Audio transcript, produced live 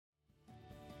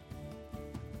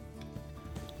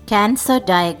Cancer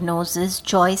diagnosis,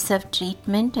 choice of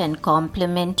treatment, and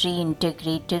complementary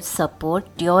integrative support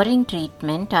during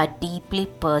treatment are deeply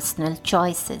personal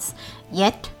choices.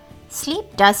 Yet,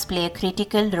 sleep does play a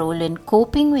critical role in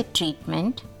coping with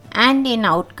treatment and in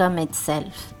outcome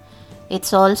itself.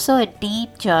 It's also a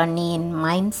deep journey in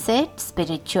mindset,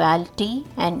 spirituality,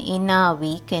 and inner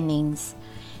awakenings.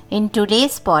 In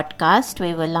today's podcast,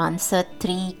 we will answer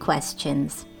 3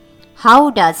 questions.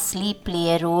 How does sleep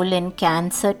play a role in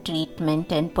cancer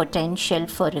treatment and potential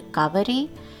for recovery?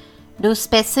 Do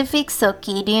specific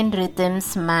circadian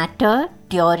rhythms matter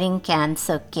during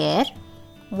cancer care?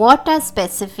 What are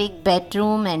specific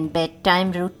bedroom and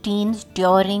bedtime routines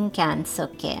during cancer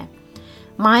care?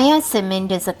 Maya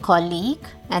Simand is a colleague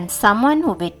and someone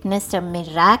who witnessed a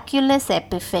miraculous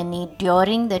epiphany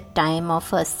during the time of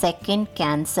her second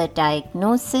cancer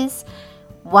diagnosis,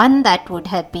 one that would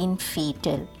have been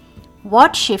fatal.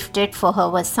 What shifted for her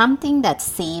was something that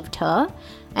saved her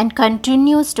and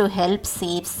continues to help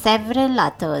save several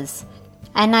others,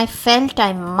 and I felt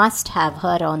I must have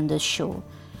her on the show.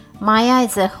 Maya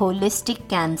is a holistic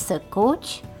cancer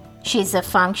coach. She is a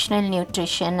functional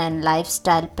nutrition and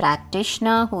lifestyle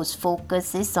practitioner whose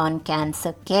focus is on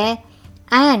cancer care,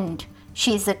 and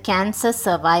she is a cancer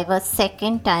survivor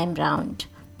second time round.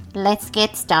 Let's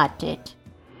get started.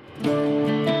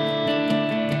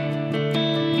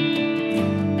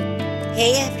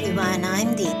 Hey everyone,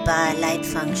 I'm Deepa, light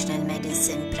functional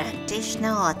medicine practitioner,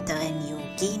 author and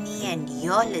yogini, and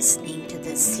you're listening to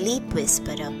the Sleep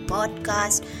Whisperer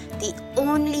podcast, the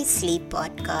only sleep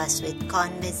podcast with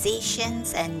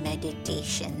conversations and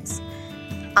meditations.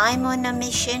 I'm on a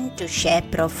mission to share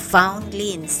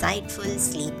profoundly insightful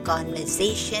sleep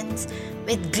conversations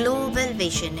with global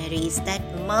visionaries that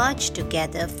merge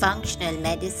together functional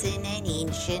medicine and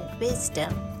ancient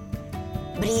wisdom.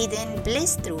 Breathe in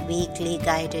bliss through weekly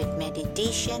guided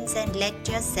meditations and let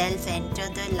yourself enter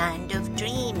the land of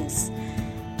dreams.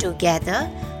 Together,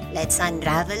 let's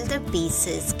unravel the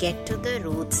pieces, get to the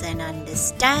roots, and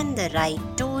understand the right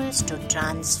tools to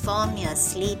transform your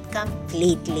sleep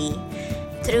completely.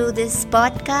 Through this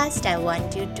podcast, I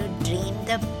want you to dream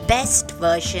the best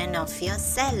version of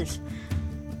yourself.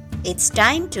 It's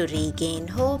time to regain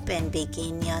hope and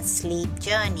begin your sleep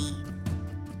journey.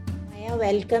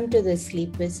 Welcome to the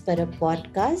Sleep Whisperer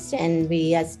podcast, and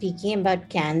we are speaking about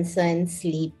cancer and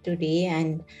sleep today.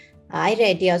 And I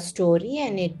read your story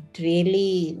and it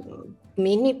really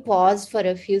made me pause for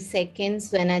a few seconds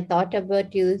when I thought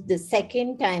about you. The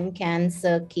second time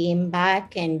cancer came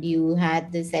back and you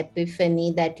had this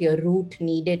epiphany that your route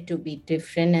needed to be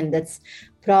different, and that's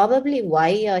probably why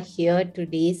you're here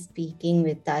today speaking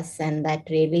with us, and that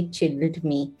really chilled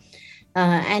me.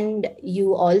 And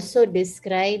you also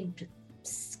described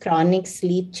chronic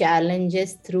sleep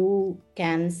challenges through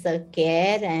cancer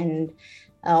care, and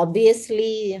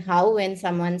obviously how when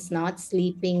someone's not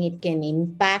sleeping it can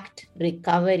impact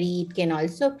recovery. It can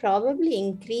also probably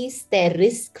increase their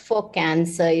risk for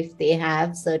cancer if they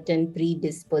have certain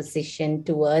predisposition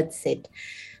towards it.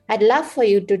 I'd love for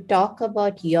you to talk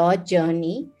about your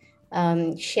journey,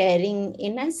 sharing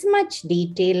in as much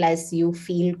detail as you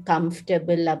feel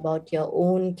comfortable about your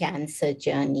own cancer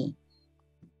journey.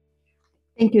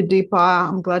 Thank you, Deepa.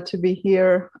 I'm glad to be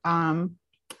here.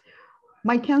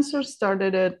 My cancer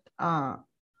started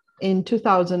in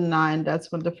 2009.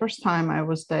 That's when the first time I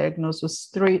was diagnosed with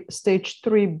stage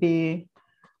 3B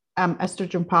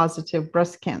estrogen positive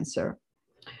breast cancer.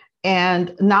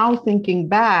 And now thinking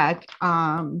back,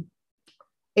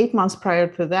 8 months prior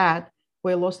to that,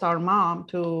 we lost our mom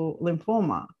to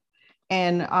lymphoma.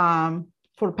 And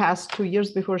for the past 2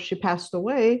 years before she passed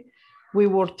away, we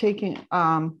were taking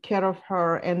care of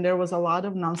her, and there was a lot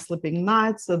of non-sleeping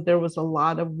nights. So there was a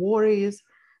lot of worries.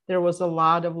 There was a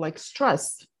lot of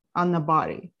stress on the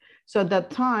body. So at that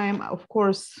time, of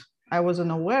course, I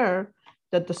wasn't aware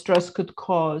that the stress could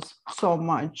cause so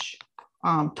much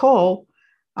toll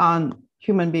on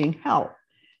human being health.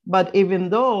 But even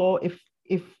though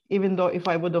if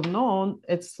I would have known,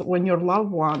 it's when your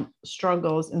loved one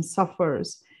struggles and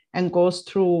suffers and goes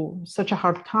through such a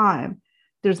hard time,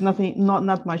 there's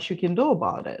not much you can do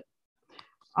about it.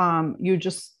 You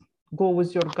just go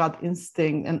with your gut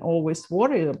instinct and always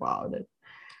worry about it.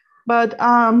 But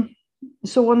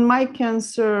so when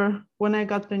I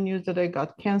got the news that I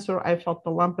got cancer, I felt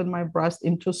the lump in my breast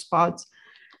in 2 spots.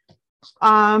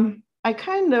 I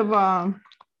kind of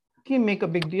didn't make a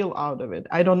big deal out of it.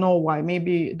 I don't know why.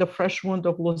 Maybe the fresh wound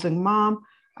of losing mom,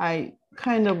 I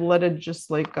kind of let it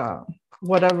just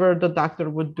whatever the doctor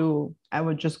would do, I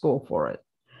would just go for it.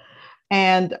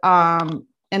 And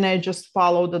I just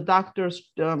followed the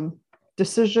doctor's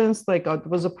decisions. Like it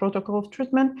was a protocol of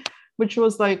treatment, which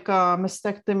was like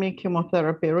mastectomy,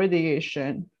 chemotherapy,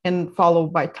 radiation, and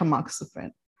followed by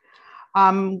tamoxifen.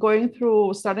 Going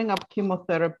through starting up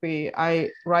chemotherapy, I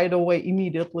right away,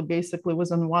 immediately, basically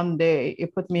within one day,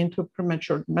 it put me into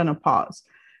premature menopause,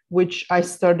 which I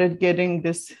started getting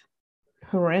this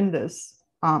horrendous,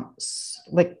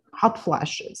 like hot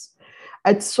flashes.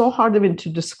 It's so hard even to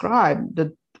describe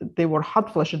that they were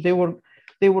hot flashes. They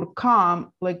were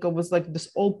calm, like it was like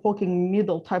this old poking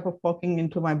needle type of poking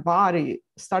into my body,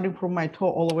 starting from my toe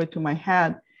all the way to my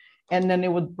head. And then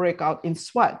it would break out in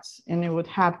sweats. And it would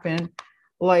happen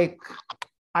like,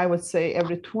 I would say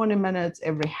every 20 minutes,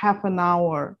 every half an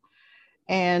hour.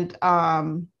 And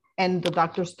the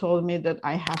doctors told me that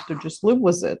I have to just live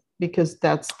with it because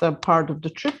that's the part of the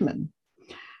treatment.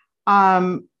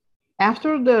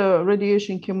 After the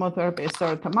radiation chemotherapy, I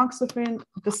started tamoxifen.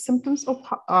 The symptoms of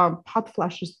hot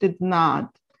flashes did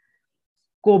not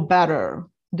go better,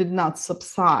 did not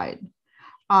subside.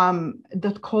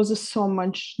 That causes so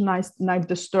much night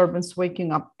disturbance,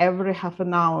 waking up every half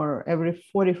an hour, every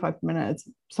 45 minutes,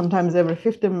 sometimes every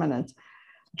 15 minutes,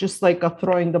 just like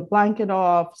throwing the blanket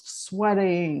off,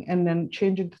 sweating, and then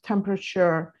changing the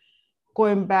temperature,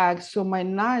 going back. So my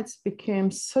nights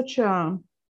became such a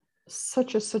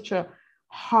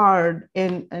hard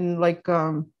and like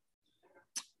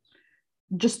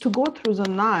just to go through the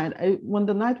night. When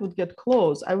the night would get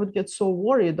close, I would get so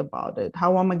worried about it.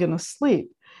 How am I going to sleep?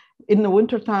 In the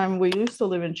wintertime, we used to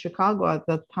live in Chicago at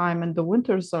that time, and the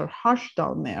winters are harsh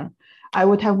down there. I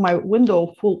would have my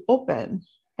window full open,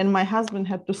 and my husband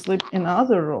had to sleep in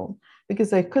another room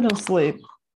because I couldn't sleep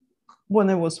when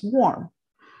it was warm.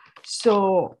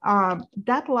 So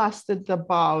that lasted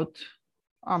about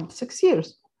 6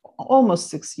 years,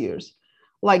 almost 6 years,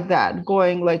 like that,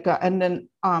 going like, and then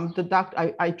the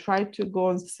doctor, I tried to go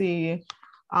and see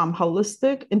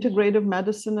holistic integrative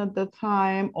medicine at that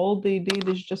time. All they did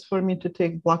is just for me to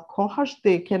take blood cohosh.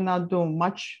 They cannot do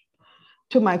much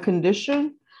to my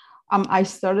condition. I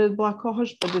started blood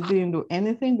cohosh, but it didn't do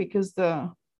anything because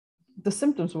the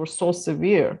symptoms were so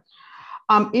severe.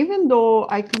 Even though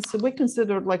I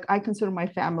consider my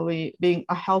family being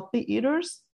a healthy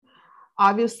eaters.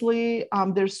 Obviously,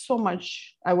 there's so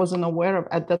much I wasn't aware of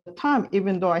at that time,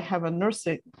 even though I have a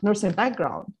nursing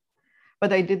background,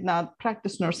 but I did not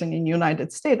practice nursing in the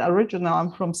United States. Originally,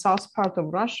 I'm from south part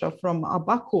of Russia, from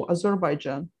Baku,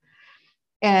 Azerbaijan.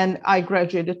 And I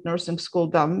graduated nursing school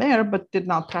down there, but did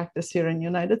not practice here in the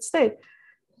United States.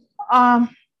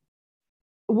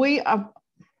 We are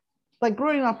like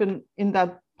growing up in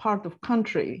that part of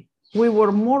country, we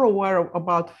were more aware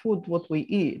about food, what we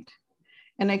eat.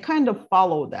 And I kind of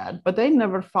followed that, but I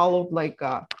never followed like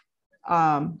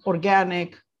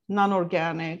organic,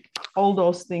 non-organic, all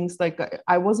those things. Like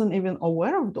I wasn't even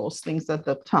aware of those things at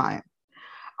that time.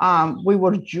 We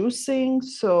were juicing,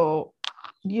 so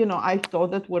I thought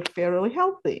that we're fairly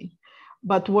healthy,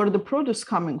 but where the produce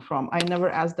coming from? I never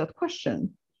asked that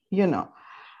question.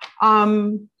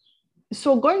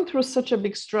 So going through such a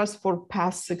big stress for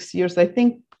past 6 years, I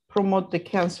think promote the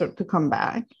cancer to come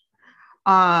back.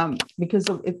 Because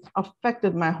it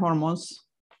affected my hormones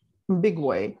in a big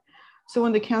way. So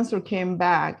when the cancer came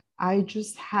back, I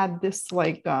just had this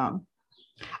like,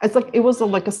 it's like it was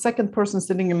like a second person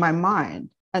sitting in my mind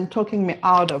and talking me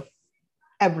out of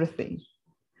everything.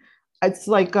 It's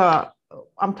like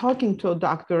I'm talking to a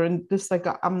doctor and this like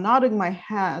I'm nodding my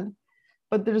head,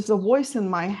 but there's a voice in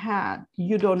my head.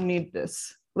 You don't need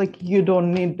this. Like you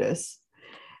don't need this.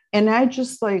 And I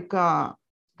just like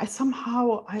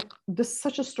this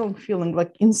such a strong feeling,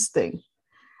 like instinct.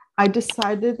 I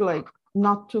decided like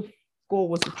not to go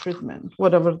with the treatment,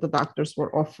 whatever the doctors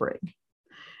were offering.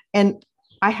 And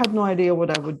I had no idea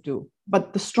what I would do,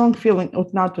 but the strong feeling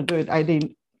of not to do it,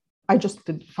 I just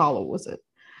didn't follow with it.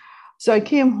 So I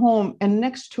came home and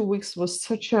next 2 weeks was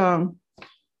such a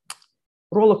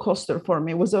roller coaster for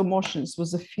me. It was the emotions,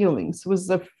 was the feelings, was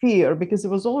the fear, because it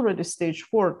was already stage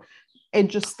 4. It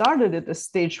just started at a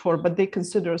stage 4, but they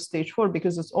consider a stage 4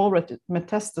 because it's already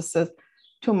metastasis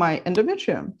to my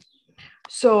endometrium.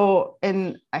 So,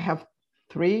 and I have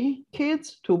 3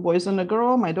 kids, 2 boys and a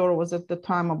girl. My daughter was at the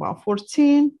time about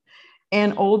 14.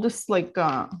 And all this like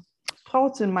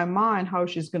thoughts in my mind, how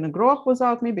she's going to grow up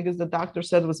without me, because the doctor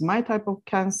said it was my type of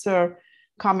cancer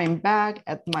coming back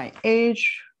at my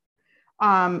age.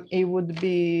 It would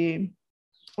be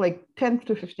like 10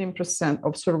 to 15%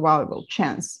 of survival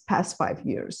chance past 5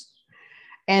 years.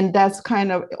 And that's kind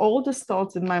of all the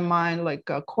thoughts in my mind, like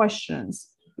questions.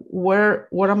 What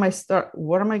am I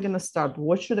going to start?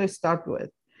 What should I start with?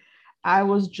 I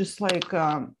was just like,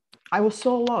 I was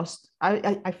so lost.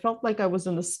 I felt like I was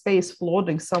in a space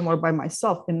floating somewhere by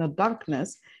myself in the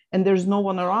darkness, and there's no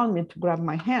one around me to grab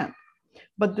my hand.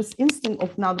 But this instinct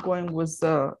of not going with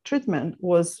treatment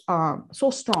was so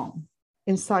strong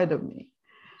inside of me.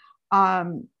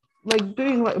 Like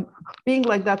being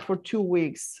like that for 2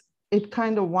 weeks, it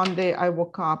kind of one day I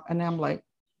woke up and I'm like,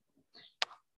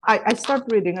 I start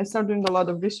reading, I start doing a lot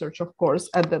of research, of course,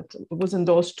 at that within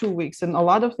those 2 weeks. And a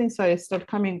lot of things I start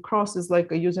coming across is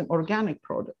like using organic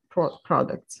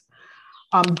products,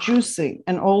 juicing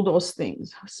and all those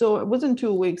things. So within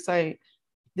 2 weeks, I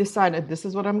decided this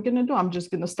is what I'm going to do. I'm just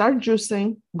going to start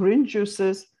juicing green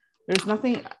juices. There's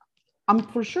nothing, I'm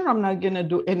for sure I'm not going to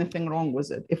do anything wrong with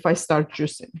it if I start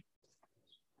juicing.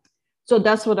 So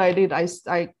that's what I did. I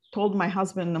told my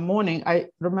husband in the morning, I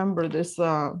remember this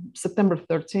September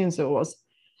 13th, it was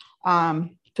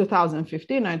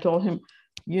 2015. I told him,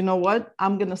 you know what?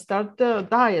 I'm going to start the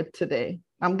diet today.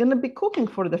 I'm going to be cooking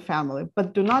for the family,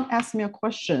 but do not ask me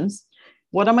questions.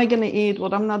 What am I going to eat?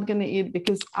 What I'm not going to eat?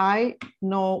 Because I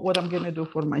know what I'm going to do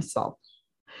for myself.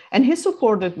 And he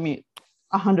supported me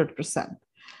 100%.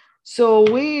 So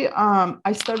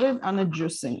I started on a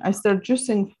juicing. I started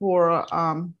juicing for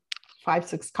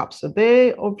 5-6 cups a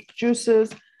day of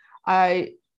juices.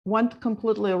 I went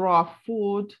completely raw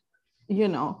food,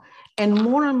 and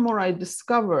more I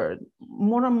discovered,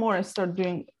 more and more I started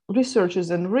doing researches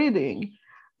and reading.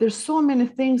 There's so many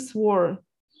things we're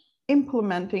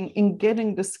implementing in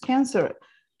getting this cancer.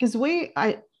 Because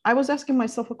I was asking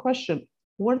myself a question,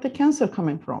 where the cancer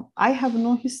coming from? I have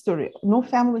no history, no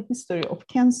family history of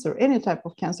cancer, any type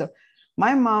of cancer.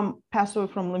 My mom passed away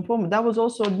from lymphoma. That was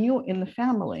also new in the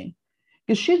family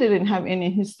because she didn't have any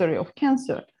history of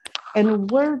cancer. And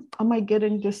where am I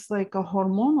getting this like a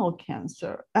hormonal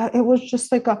cancer? It was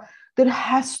just like there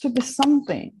has to be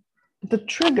something that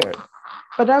triggered.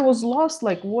 But I was lost,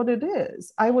 like what it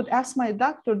is. I would ask my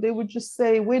doctor, they would just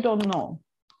say, we don't know.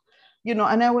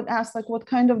 And I would ask, like, what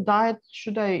kind of diet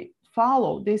should I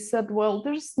follow? They said, well,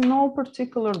 there's no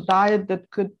particular diet that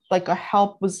could like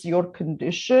help with your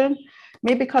condition.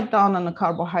 Maybe cut down on the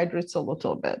carbohydrates a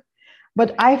little bit.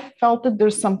 But I felt that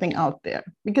there's something out there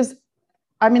because,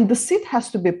 I mean, the seed has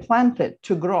to be planted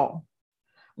to grow,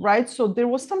 right? So there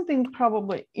was something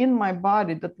probably in my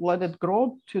body that let it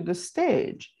grow to the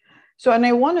stage. So, and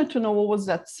I wanted to know what was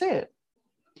that seed.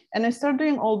 And I started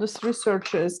doing all these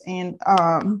researches and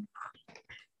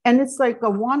it's like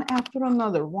one after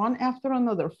another.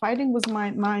 Fighting was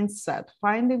my mindset.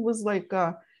 Finding was like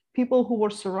people who were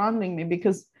surrounding me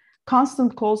because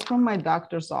constant calls from my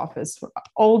doctor's office,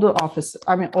 all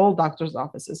doctor's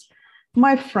offices,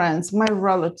 my friends, my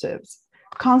relatives,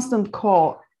 constant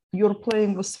call. You're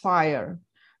playing with fire.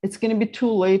 It's going to be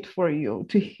too late for you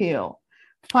to heal.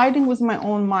 Fighting with my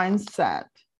own mindset.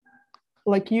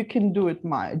 Like you can do it,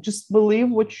 Maya. Just believe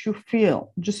what you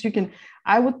feel.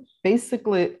 I would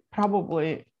basically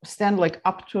probably stand like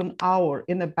up to an hour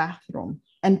in a bathroom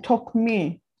and talk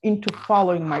me into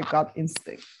following my gut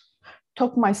instinct,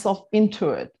 talk myself into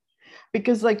it.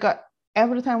 Because like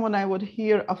every time when I would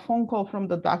hear a phone call from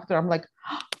the doctor, I'm like,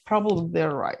 probably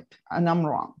they're right and I'm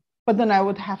wrong. But then I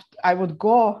would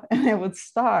go and I would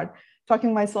start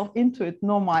talking myself into it.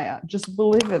 No, Maya, just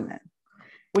believe in it.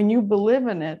 When you believe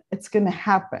in it, it's going to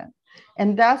happen.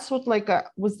 And that's what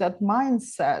was that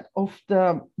mindset of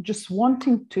the just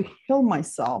wanting to heal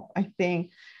myself. I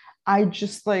think I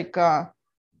just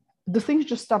the things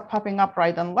just start popping up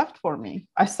right and left for me.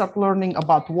 I start learning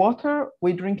about water.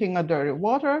 We're drinking a dirty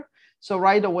water. So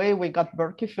right away we got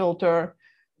Berkey filter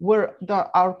where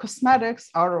our cosmetics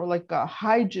are like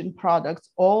hygiene products,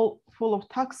 all full of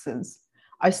toxins.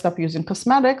 I stopped using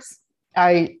cosmetics.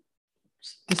 I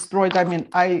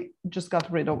just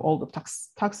got rid of all the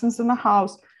toxins in the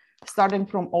house, starting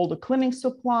from all the cleaning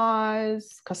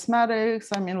supplies, cosmetics,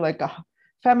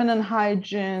 feminine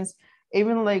hygienes,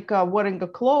 even wearing the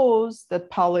clothes,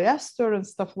 that polyester and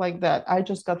stuff like that. I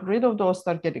just got rid of those,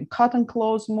 start getting cotton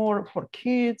clothes more for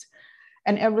kids,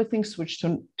 and everything switched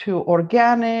to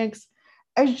organics.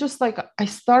 It's just I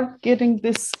started getting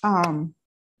this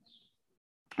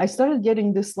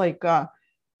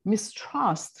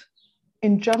mistrust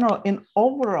in general, in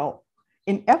overall,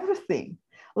 in everything.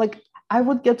 Like I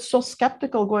would get so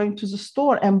skeptical going to the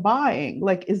store and buying,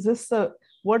 is this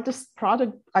where this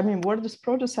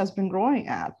produce has been growing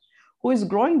at? Who is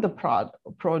growing the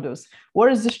produce? Where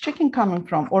is this chicken coming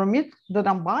from? Or meat that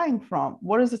I'm buying from?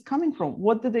 Where is it coming from?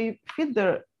 What do they feed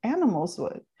their animals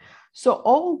with? So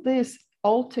all this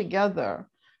all together,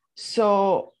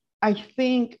 so I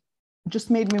think just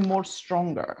made me more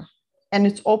stronger. And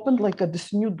it's opened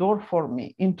this new door for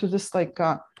me into this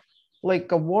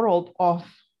a world of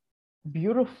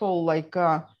beautiful, like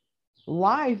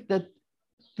life, that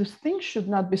this thing should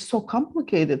not be so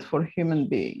complicated for human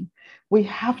being. We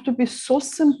have to be so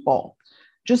simple.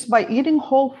 Just by eating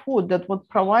whole food that was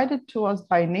provided to us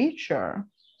by nature,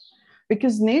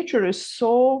 because nature is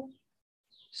so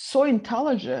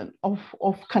intelligent of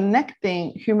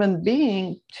connecting human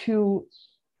being to,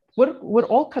 we're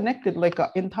all connected, like an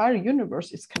entire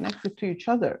universe is connected to each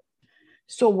other.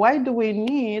 So why do we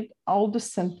need all the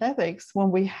synthetics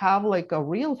when we have like a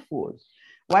real food?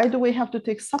 Why do we have to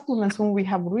take supplements when we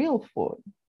have real food?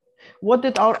 What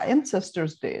did our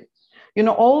ancestors did?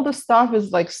 All the stuff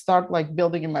is like start like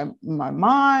building in my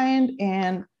mind,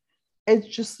 and it's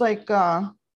just like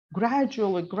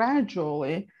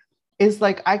gradually is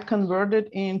like I converted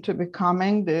into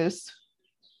becoming this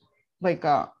like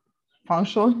a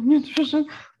functional nutrition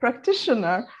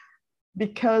practitioner,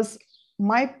 because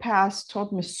my past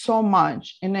taught me so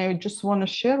much, and I just want to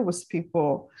share with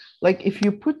people, like if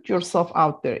you put yourself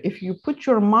out there, if you put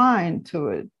your mind to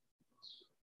it,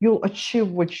 you'll achieve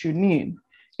what you need.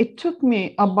 It took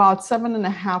me about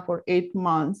 7.5 or 8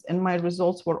 months, and my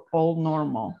results were all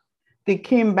normal. They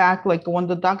came back, like when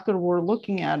the doctor were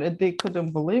looking at it, they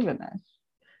couldn't believe in it.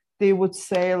 They would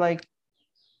say, like,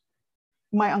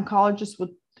 my oncologist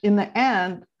would, in the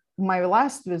end, my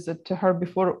last visit to her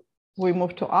before we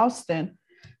moved to Austin,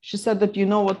 she said that, you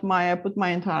know what, Maya, I put my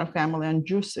entire family on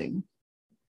juicing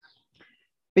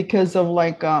because of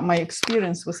like my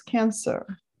experience with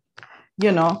cancer,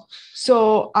 you know?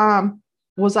 So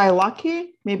was I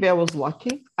lucky? Maybe I was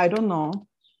lucky. I don't know.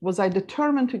 Was I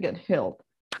determined to get healed?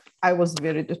 I was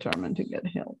very determined to get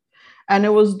healed. And it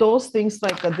was those things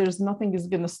like there's nothing is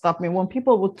going to stop me. When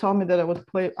people would tell me that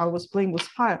I was playing with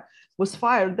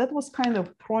fire, that was kind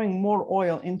of throwing more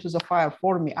oil into the fire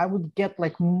for me. I would get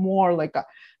like more like,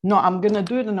 no, I'm going to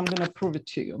do it and I'm going to prove it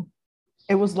to you.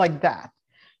 It was like that,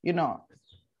 you know.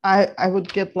 I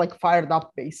would get like fired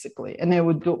up basically, and I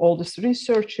would do all these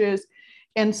researches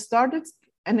and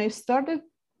I started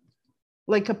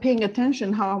like paying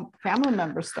attention how family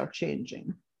members start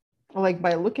changing, like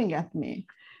by looking at me.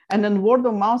 And then word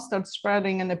of mouth starts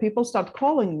spreading, and the people start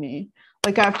calling me.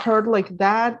 Like I've heard like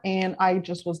that, and I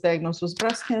just was diagnosed with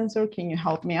breast cancer. Can you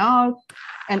help me out?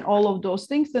 And all of those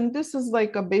things. And this is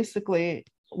like basically,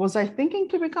 was I thinking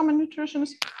to become a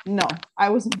nutritionist? No, I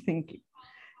wasn't thinking.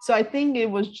 So I think it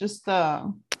was just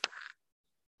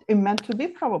it meant to be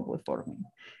probably for me.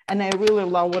 And I really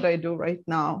love what I do right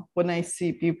now when I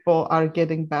see people are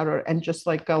getting better and just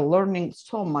like learning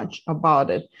so much about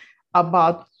it,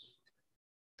 about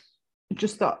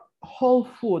just the whole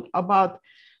food, about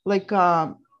like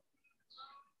the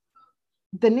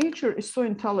nature is so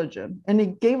intelligent and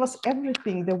it gave us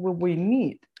everything that we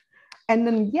need. And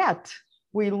then yet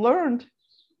we learned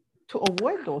to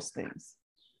avoid those things.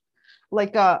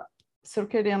 Like a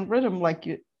circadian rhythm, like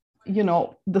you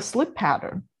know, the sleep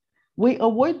pattern. We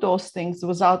avoid those things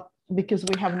because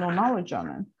we have no knowledge on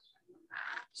it.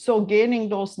 So gaining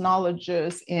those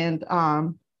knowledges, and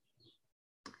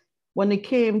when it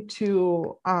came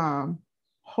to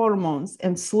hormones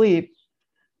and sleep,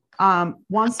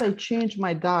 once I changed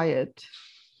my diet,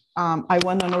 I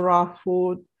went on a raw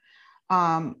food.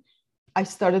 I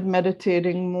started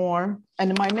meditating more,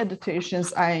 and in my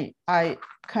meditations, I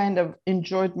kind of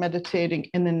enjoyed meditating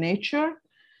in the nature.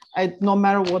 No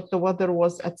matter what the weather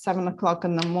was, at 7 o'clock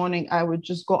in the morning, I would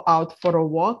just go out for a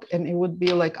walk, and it would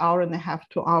be like 1.5 to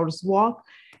 2 hours walk.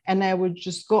 And I would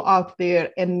just go out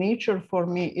there, and nature for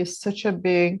me is such a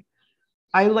big,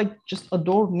 I like just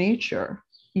adore nature,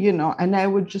 you know, and I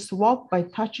would just walk by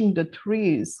touching the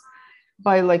trees,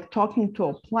 by like talking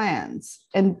to plants.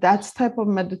 And that type of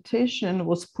meditation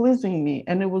was pleasing me,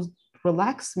 and it was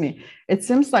relaxed me. It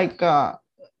seems like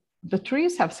the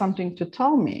trees have something to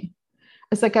tell me.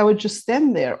 It's like I would just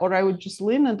stand there, or I would just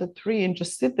lean on the tree and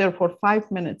just sit there for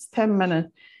 5 minutes, 10 minutes.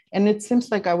 And it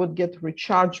seems like I would get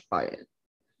recharged by it,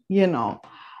 you know.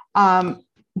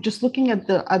 Just looking at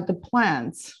the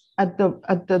plants, at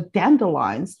the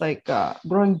dandelions, like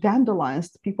growing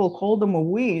dandelions, people call them a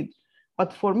weed.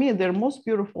 But for me, they're most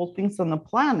beautiful things on the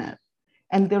planet.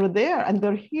 And they're there, and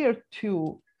they're here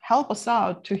to help us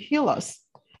out, to heal us.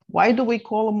 Why do we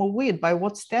call them a weed? By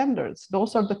what standards?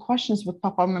 Those are the questions that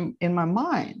pop up in my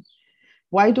mind.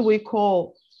 Why do we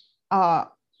call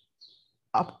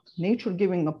nature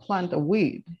giving a plant a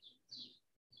weed?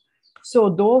 So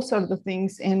those are the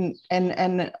things, and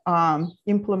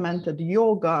implemented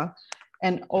yoga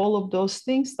and all of those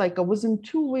things. Like within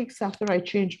 2 weeks after I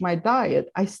changed my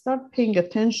diet, I started paying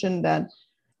attention that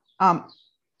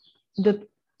that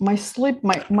my sleep,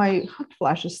 my hot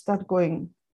flashes started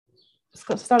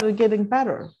getting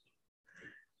better.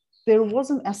 there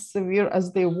wasn't as severe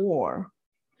as they were.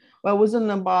 But within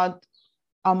about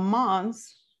a month,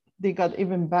 they got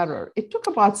even better. It took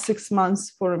about 6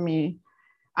 months for me.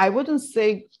 I wouldn't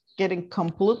say getting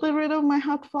completely rid of my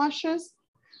hot flashes,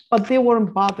 but they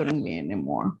weren't bothering me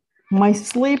anymore. My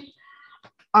sleep,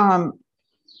 I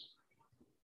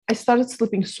started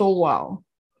sleeping so well.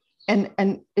 And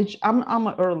I'm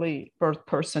an early bird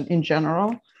person in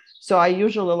general. So I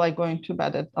usually like going to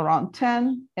bed at around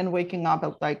 10 and waking up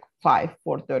at like 5,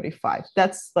 4:35.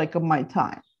 That's like my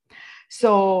time.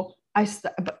 So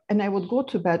and I would go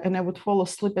to bed and I would fall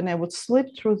asleep and I would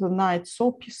sleep through the night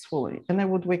so peacefully. And I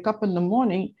would wake up in the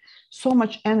morning, so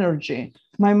much energy.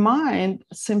 My mind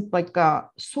seemed like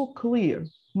so clear.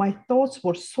 My thoughts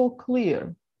were so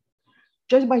clear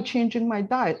just by changing my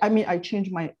diet. I mean, I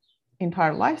changed my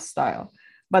entire lifestyle,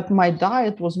 but my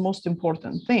diet was most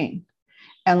important thing.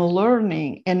 And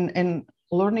learning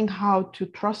learning how to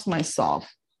trust myself,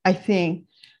 I think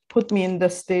put me in the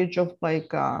stage of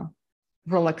like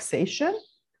relaxation.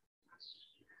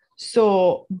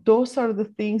 So those are the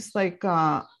things like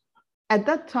at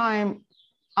that time,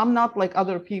 I'm not like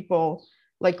other people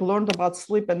like learned about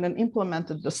sleep and then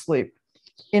implemented the sleep.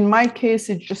 In my case,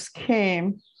 it just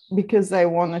came because I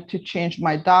wanted to change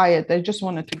my diet. I just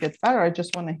wanted to get better. I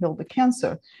just want to heal the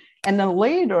cancer. And then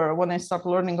later, when I started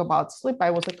learning about sleep, I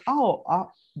was like, oh,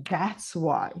 that's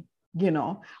why,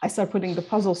 I started putting the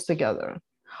puzzles together.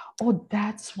 Oh,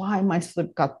 that's why my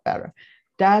sleep got better.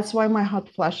 That's why my hot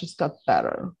flashes got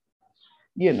better,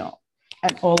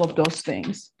 and all of those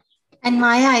things. And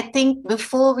Maya, I think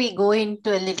before we go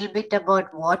into a little bit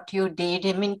about what you did,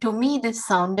 I mean, to me, this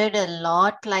sounded a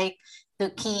lot like the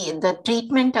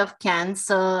treatment of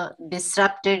cancer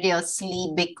disrupted your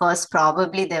sleep because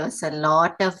probably there was a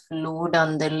lot of load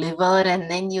on the liver. And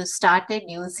then you started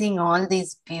using all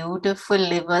these beautiful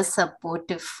liver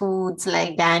supportive foods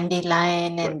like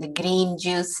dandelion and the green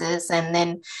juices, and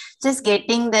then just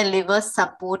getting the liver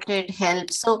supported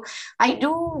help. So I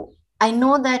know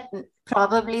that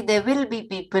probably there will be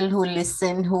people who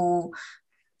listen who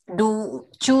do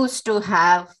choose to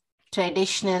have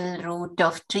traditional route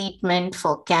of treatment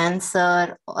for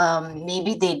cancer.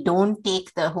 Maybe they don't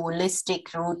take the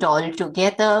holistic route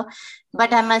altogether,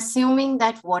 but I'm assuming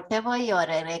that whatever you're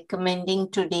recommending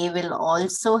today will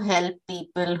also help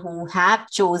people who have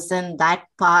chosen that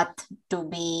path to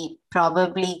be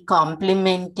probably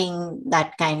complementing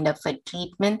that kind of a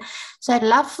treatment. So I'd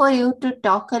love for you to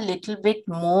talk a little bit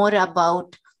more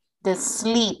about the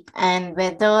sleep and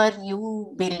whether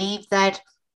you believe that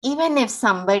even if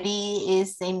somebody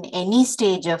is in any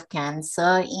stage of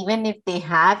cancer, even if they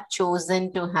have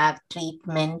chosen to have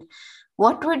treatment,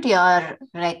 what would your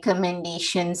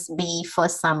recommendations be for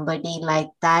somebody like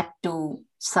that to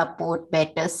support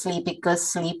better sleep?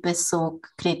 Because sleep is so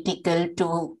critical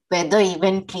to whether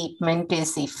even treatment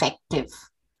is effective.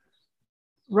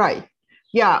 Right.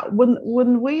 Yeah.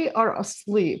 When we are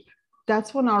asleep,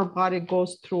 that's when our body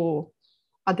goes through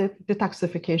a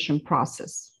detoxification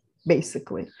process,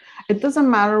 basically. It doesn't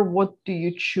matter what do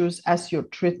you choose as your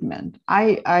treatment.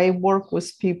 I work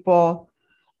with people.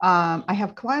 I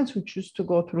have clients who choose to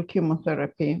go through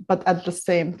chemotherapy, but at the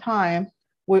same time,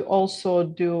 we also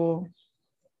do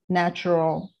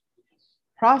natural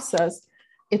process.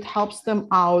 It helps them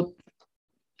out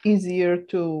easier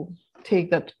to take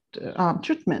that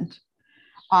treatment.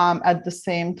 At the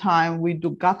same time, we do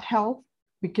gut health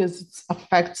because it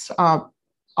affects a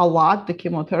lot. The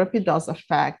chemotherapy does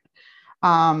affect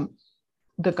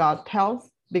the gut health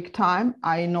big time.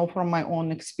 I know from my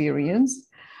own experience.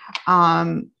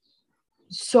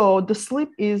 So the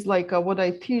sleep is like what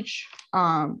I teach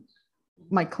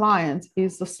my clients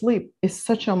is the sleep is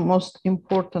such a most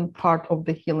important part of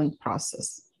the healing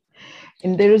process.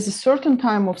 And there is a certain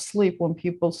time of sleep when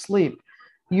people sleep.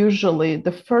 Usually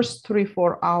the first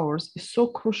 3-4 hours is so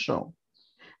crucial.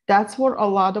 That's where a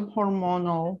lot of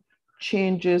hormonal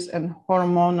changes and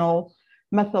hormonal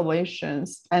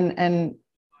methylations and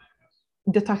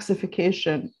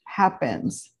detoxification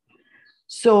happens.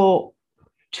 So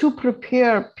to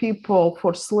prepare people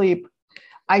for sleep,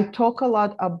 I talk a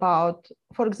lot about,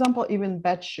 for example, even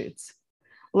bed sheets.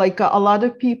 Like a lot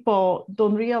of people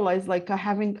don't realize like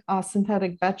having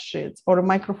synthetic bed sheets or a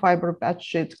microfiber bed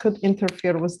sheet could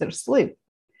interfere with their sleep.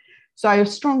 So I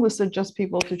strongly suggest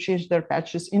people to change their bed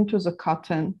sheets into the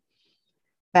cotton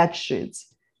bed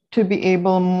sheets to be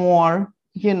able more,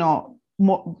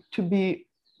 to be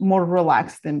more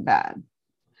relaxed in bed.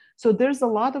 So there's a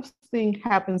lot of thing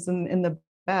happens in the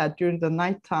bed during the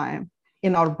nighttime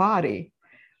in our body.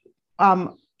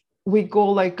 We go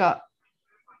like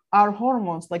our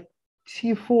hormones like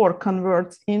T4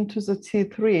 converts into the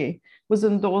T3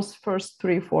 within those first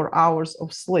 3-4 hours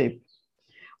of sleep,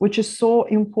 which is so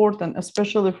important,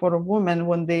 especially for a woman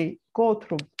when they go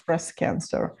through breast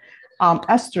cancer,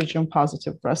 estrogen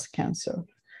positive breast cancer.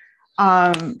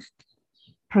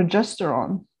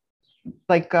 Progesterone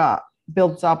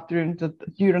builds up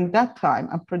during that time,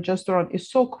 and progesterone is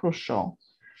so crucial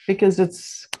because it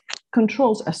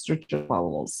controls estrogen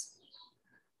levels.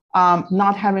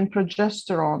 Not having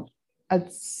progesterone,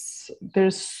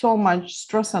 there's so much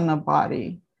stress on the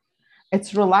body.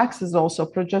 It relaxes also.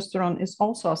 Progesterone is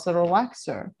also as a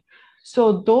relaxer.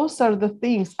 So those are the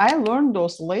things. I learned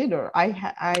those later.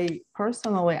 I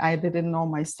personally, I didn't know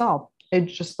myself. It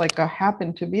just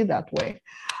happened to be that way.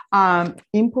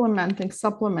 Implementing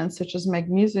supplements such as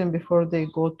magnesium before they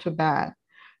go to bed,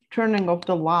 turning off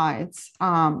the lights,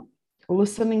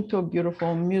 listening to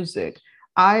beautiful music.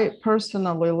 I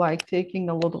personally like taking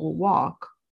a little walk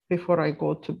before I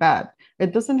go to bed.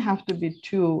 It doesn't have to be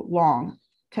too long,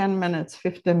 10 minutes,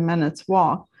 15 minutes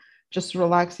walk, just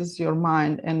relaxes your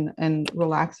mind and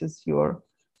relaxes your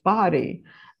body.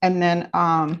 And then,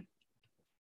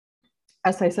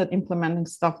 as I said, implementing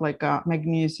stuff like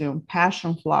magnesium,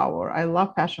 passion flower. I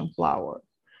love passion flower.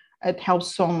 It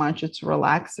helps so much. It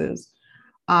relaxes.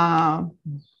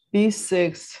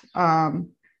 B6,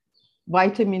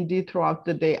 vitamin D throughout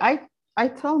the day. I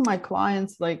tell my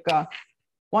clients,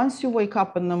 once you wake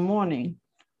up in the morning,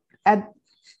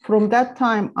 from that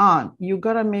time on, you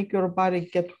gotta make your body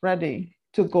get ready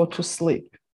to go to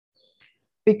sleep,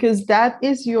 because that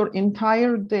is your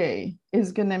entire day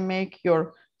is gonna make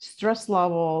your stress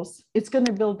levels, it's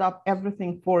gonna build up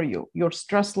everything for you, your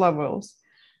stress levels,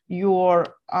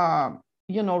 your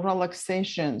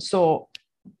relaxation. So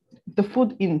the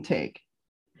food intake,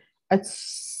 it's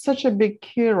such a big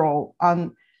key role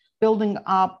on building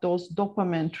up those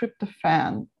dopamine,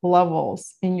 tryptophan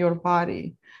levels in your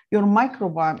body. Your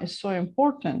microbiome is so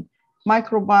important.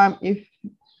 Microbiome,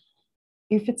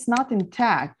 if it's not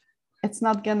intact, it's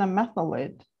not gonna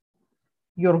methylate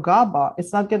your GABA.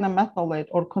 It's not gonna methylate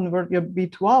or convert your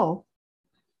B12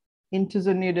 into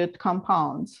the needed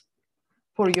compounds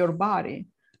for your body.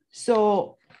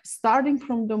 So starting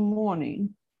from the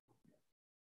morning,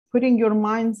 putting your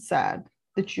mindset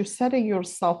that you're setting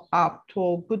yourself up to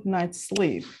a good night's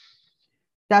sleep,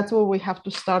 that's what we have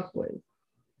to start with.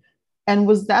 And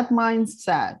with that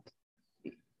mindset,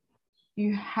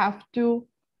 you have to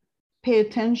pay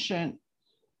attention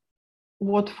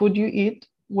what food you eat,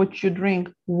 what you drink,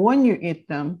 when you eat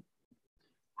them,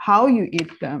 how you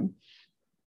eat them,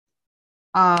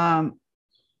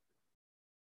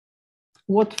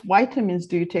 what vitamins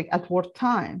do you take at what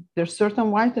time? There's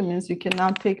certain vitamins you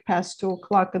cannot take past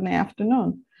 2:00 in the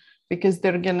afternoon because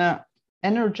they're gonna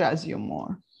energize you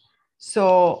more.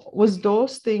 So with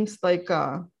those things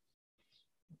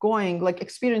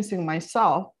experiencing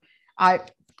myself, I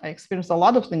experienced a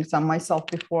lot of things on myself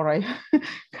before I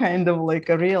kind of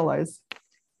realize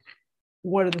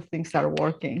what are the things that are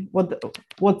working,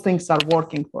 what things are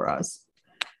working for us.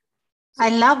 I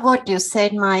love what you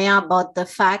said, Maya, about the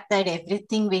fact that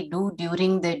everything we do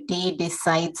during the day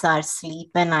decides our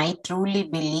sleep. And I truly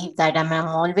believe that. I'm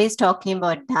always talking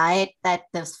about diet, that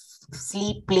the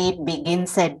sleep plate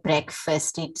begins at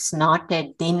breakfast. It's not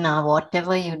at dinner,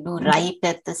 whatever you do right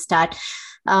at the start.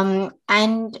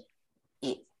 And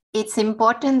it's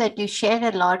important that you share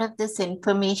a lot of this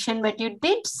information, but you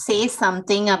did say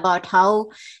something about how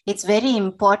it's very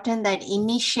important that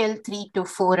initial 3 to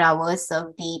 4 hours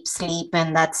of deep sleep,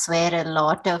 and that's where a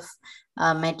lot of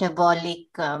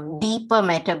deeper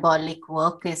metabolic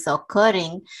work is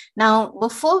occurring. Now,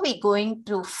 before we go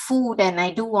into food, and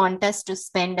I do want us to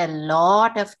spend a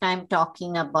lot of time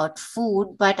talking about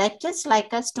food, but I'd just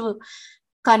like us to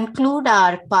conclude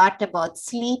our part about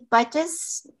sleep. But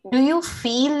do you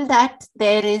feel that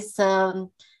there is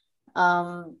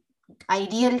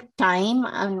ideal time?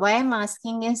 And why I'm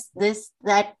asking is this,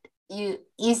 that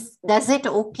is it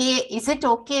okay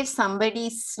if somebody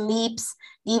sleeps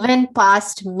even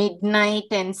past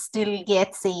midnight and still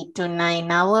gets 8 to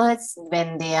 9 hours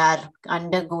when they are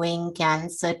undergoing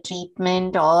cancer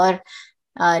treatment? Or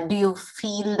do you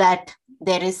feel that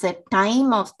there is a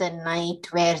time of the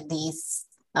night where these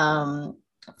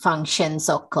functions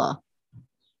occur?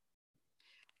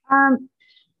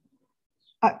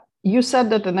 You said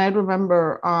that, and I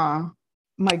remember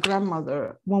my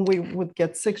grandmother, when we would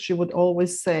get sick, she would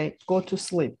always say, go to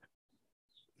sleep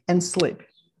and sleep.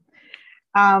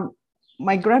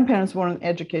 My grandparents weren't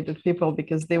educated people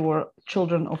because they were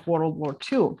children of World War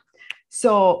II.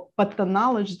 So, but the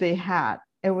knowledge they had,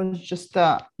 it was just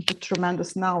the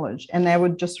tremendous knowledge. And I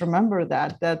would just remember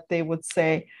that they would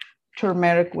say,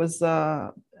 turmeric was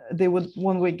they would,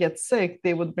 when we get sick,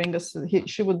 they would bring us,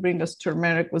 she would bring us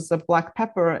turmeric with the black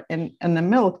pepper and the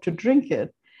milk to drink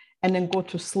it and then go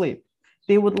to sleep.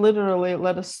 They would literally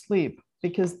let us sleep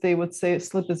because they would say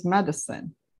sleep is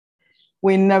medicine.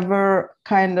 We never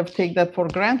kind of take that for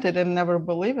granted and never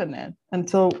believe in it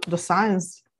until the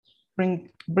science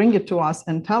bring it to us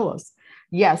and tell us,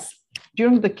 yes,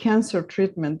 during the cancer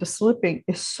treatment, the sleeping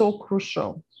is so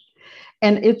crucial.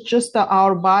 And it's just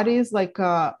our bodies, like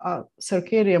a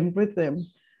circadian rhythm.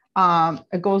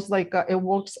 It goes like, it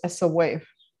works as a wave.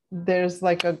 There's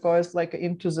like a goes like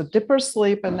into the deeper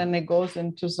sleep, and then it goes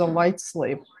into the light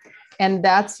sleep. And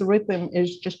that's rhythm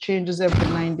is just changes every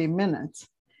 90 minutes.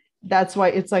 That's why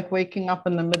it's like waking up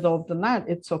in the middle of the night.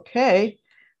 It's okay,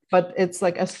 but it's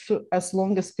like as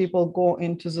long as people go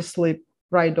into the sleep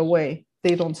right away,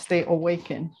 they don't stay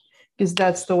awakened, because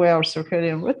that's the way our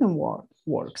circadian rhythm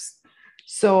works.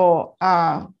 So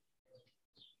to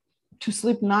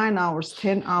sleep 9 hours,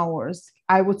 10 hours,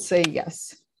 I would say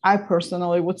yes. I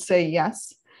personally would say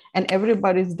yes. And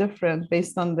everybody's different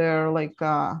based on their like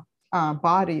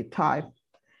body type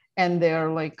and their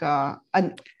like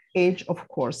an age, of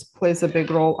course, plays a big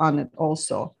role on it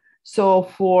also. So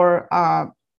for,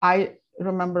 I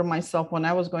remember myself when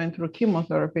I was going through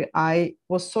chemotherapy, I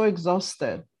was so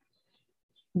exhausted.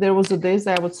 There was a days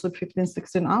I would sleep 15,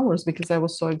 16 hours because I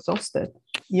was so exhausted.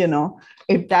 You know,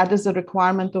 if that is a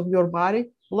requirement of your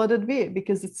body, let it be,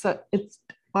 because it's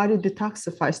body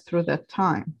detoxifies through that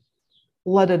time.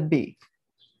 Let it be.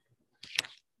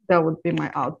 That would be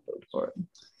my output for it.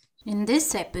 In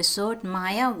this episode,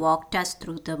 Maya walked us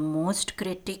through the most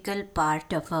critical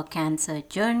part of her cancer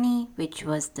journey, which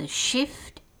was the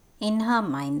shift in her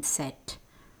mindset.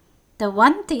 The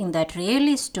one thing that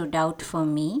really stood out for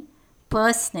me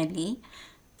personally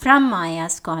from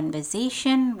Maya's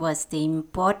conversation was the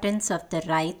importance of the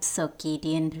right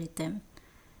circadian rhythm.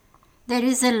 There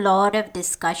is a lot of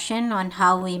discussion on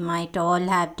how we might all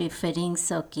have differing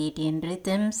circadian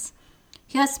rhythms.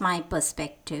 Here's my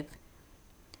perspective.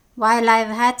 While I've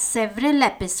had several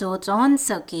episodes on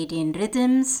circadian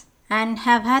rhythms and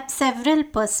have had several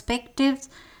perspectives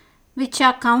which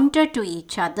are counter to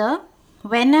each other,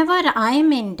 whenever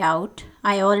I'm in doubt,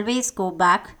 I always go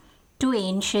back to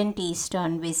ancient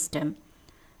Eastern wisdom.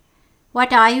 What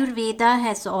Ayurveda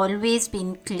has always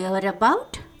been clear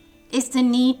about is the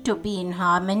need to be in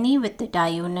harmony with the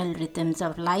diurnal rhythms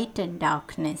of light and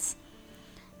darkness.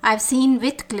 I've seen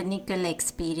with clinical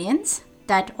experience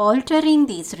that altering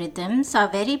these rhythms are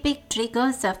very big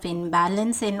triggers of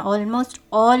imbalance in almost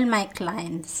all my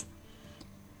clients.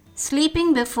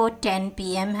 Sleeping before 10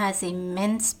 p.m. has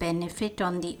immense benefit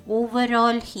on the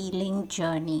overall healing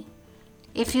journey.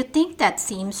 If you think that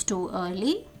seems too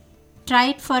early, try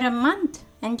it for a month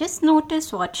and just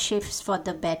notice what shifts for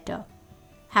the better.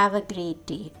 Have a great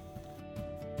day.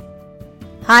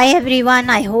 Hi everyone,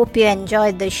 I hope you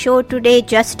enjoyed the show today.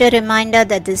 Just a reminder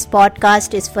that this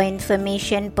podcast is for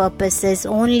information purposes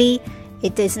only.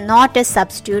 It is not a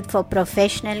substitute for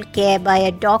professional care by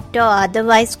a doctor or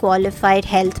otherwise qualified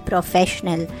health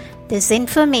professional. This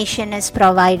information is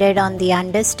provided on the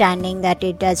understanding that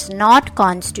it does not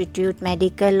constitute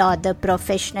medical or the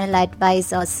professional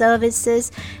advice or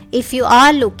services. If you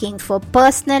are looking for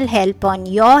personal help on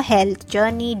your health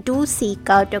journey, do seek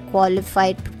out a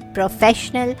qualified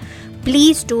professional.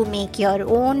 Please do make your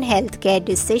own healthcare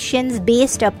decisions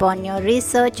based upon your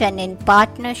research and in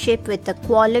partnership with a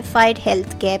qualified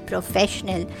healthcare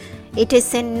professional. It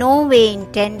is in no way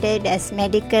intended as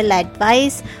medical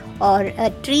advice or a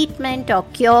treatment or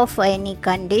cure for any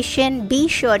condition. Be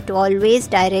sure to always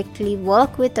directly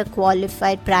work with a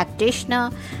qualified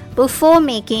practitioner before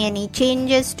making any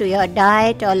changes to your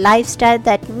diet or lifestyle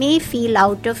that may feel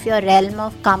out of your realm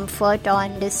of comfort or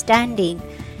understanding.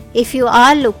 If you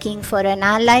are looking for an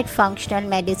allied functional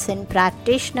medicine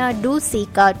practitioner, do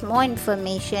seek out more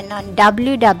information on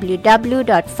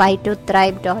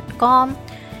www.phytothrive.com.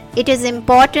 It is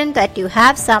important that you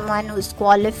have someone who is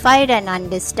qualified and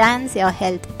understands your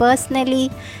health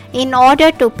personally in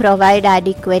order to provide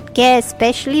adequate care,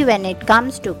 especially when it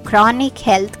comes to chronic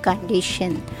health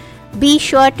conditions. Be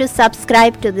sure to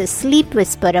subscribe to the Sleep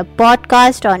Whisperer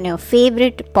podcast on your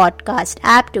favorite podcast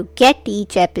app to get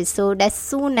each episode as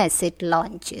soon as it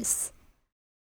launches.